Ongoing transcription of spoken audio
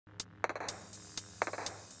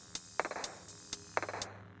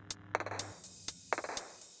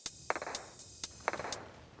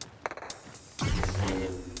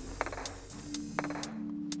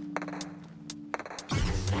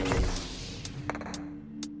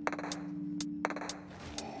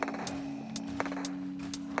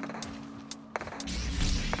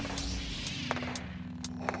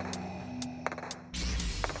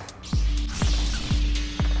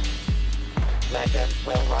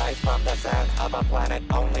rise from the sands of a planet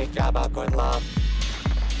only Jabba could love.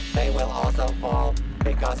 They will also fall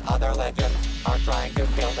because other legends are trying to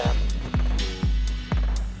kill them.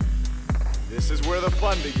 This is where the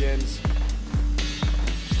fun begins.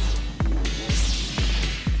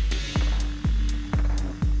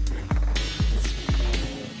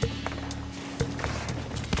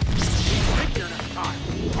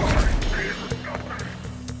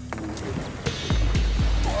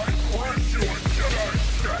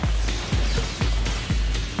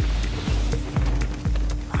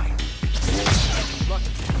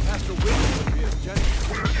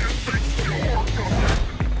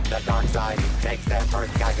 The dark side takes their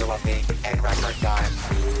first casualty in record time.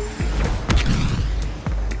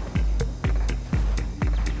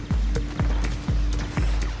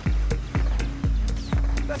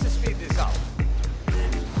 Let's just speed this up.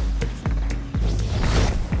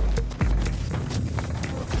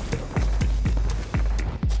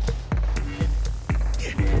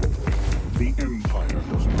 The Empire does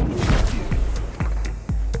not forgive.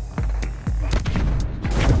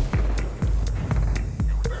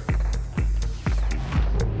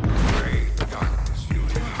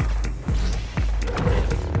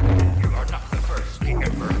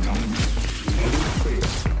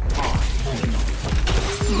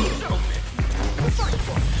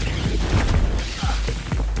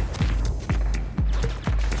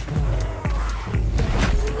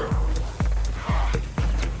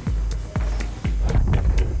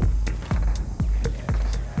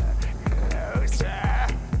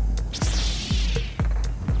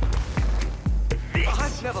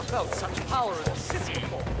 Never felt such power as a city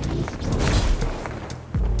before.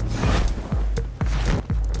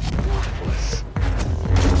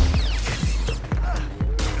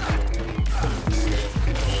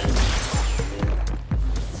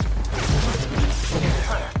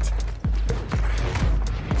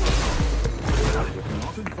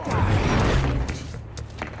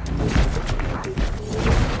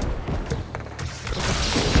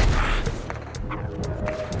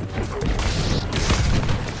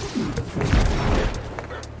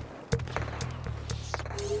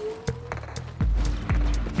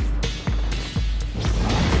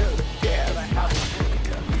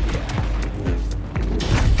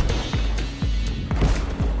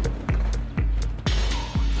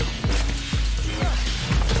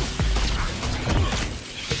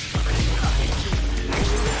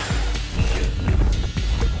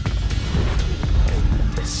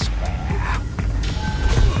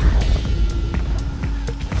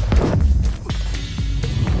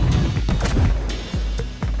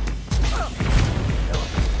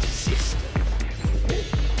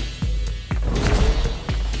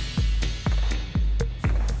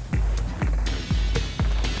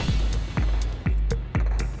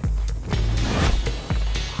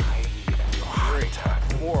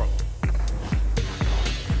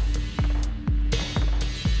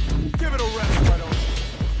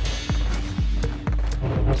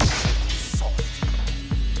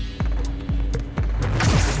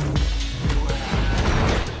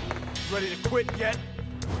 Ready to quit yet?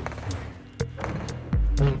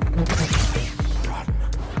 Run.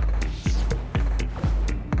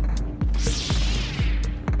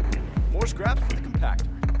 More scraps for the compactor.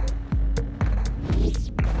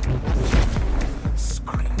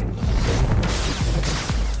 Scream.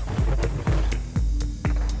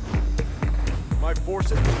 My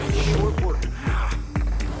forces will be short work.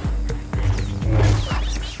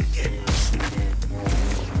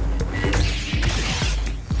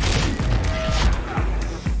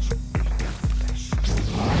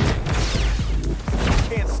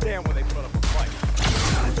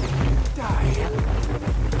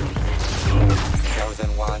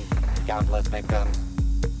 Countless victims.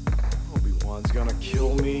 Obi-Wan's gonna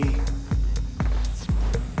kill me.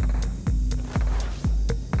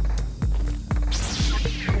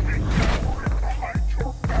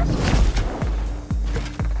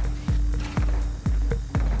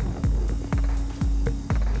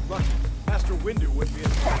 Lucky, Master Windu would be in.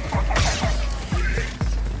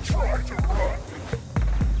 Try to run.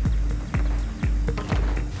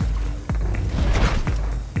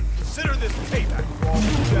 Consider this payback for all the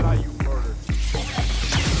Jedi you murdered.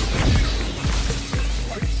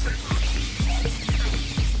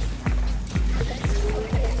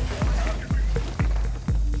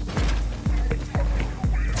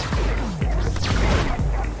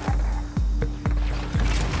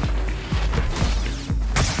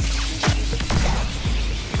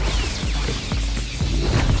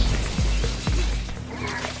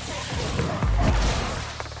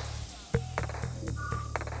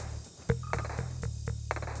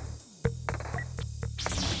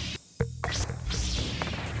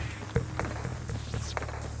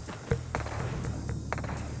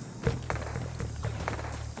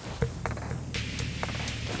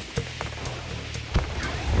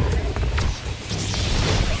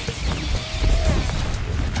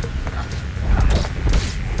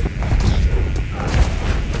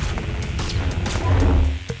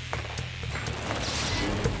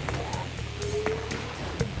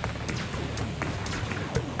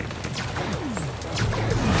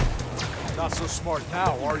 Not so smart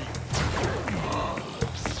now, are you?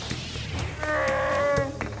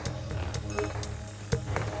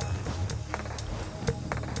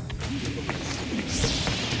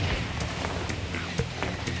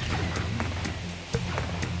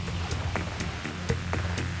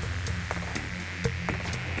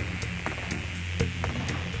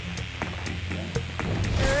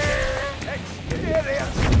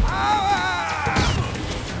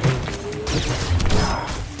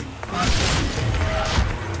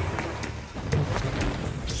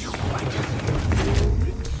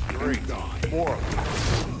 More.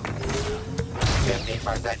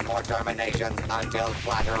 50% more terminations until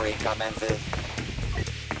flattery commences.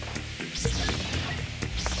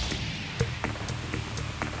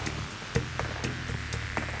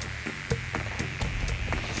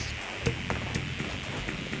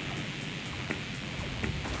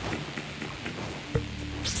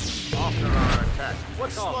 After our attack,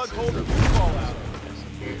 what slug hole did you fall out of?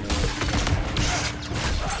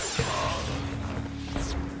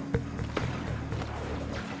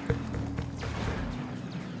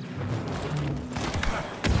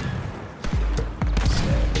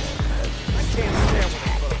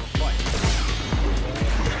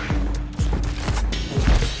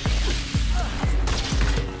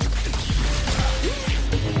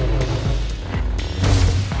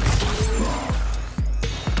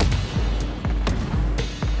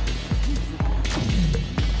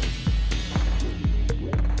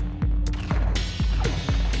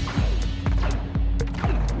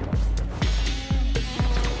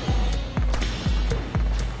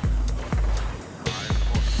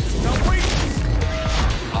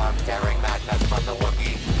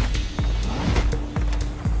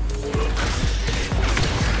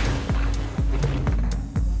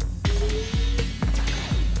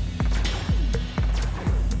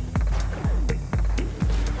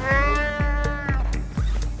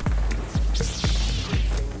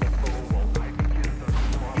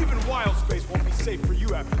 Safe for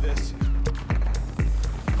you after this.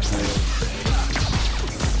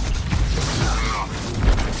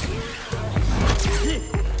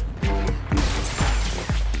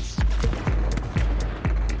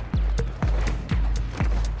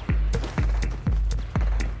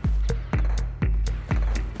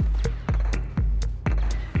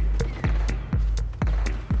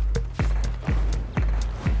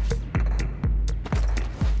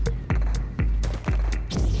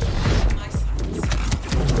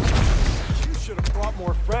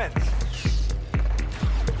 More friends.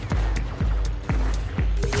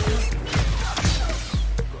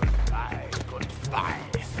 Goodbye, goodbye.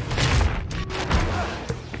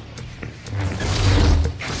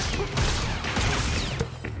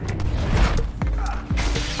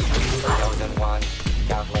 Chosen one,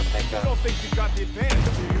 countless victims. I don't think you got the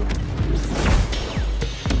advantage, do you?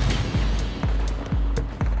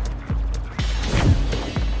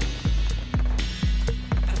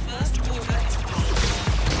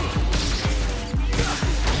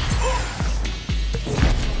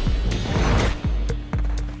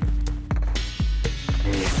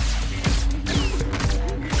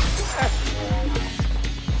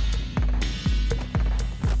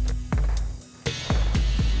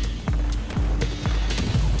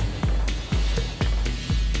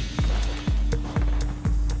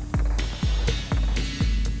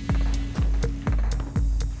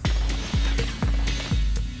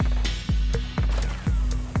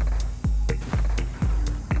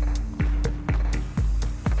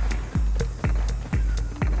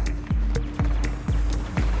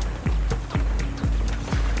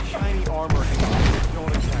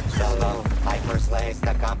 Solo hyperslays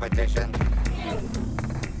the competition.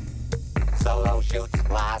 Solo shoots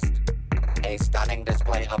last. A stunning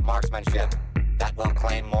display of marksmanship that will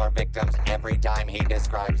claim more victims every time he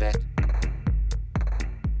describes it.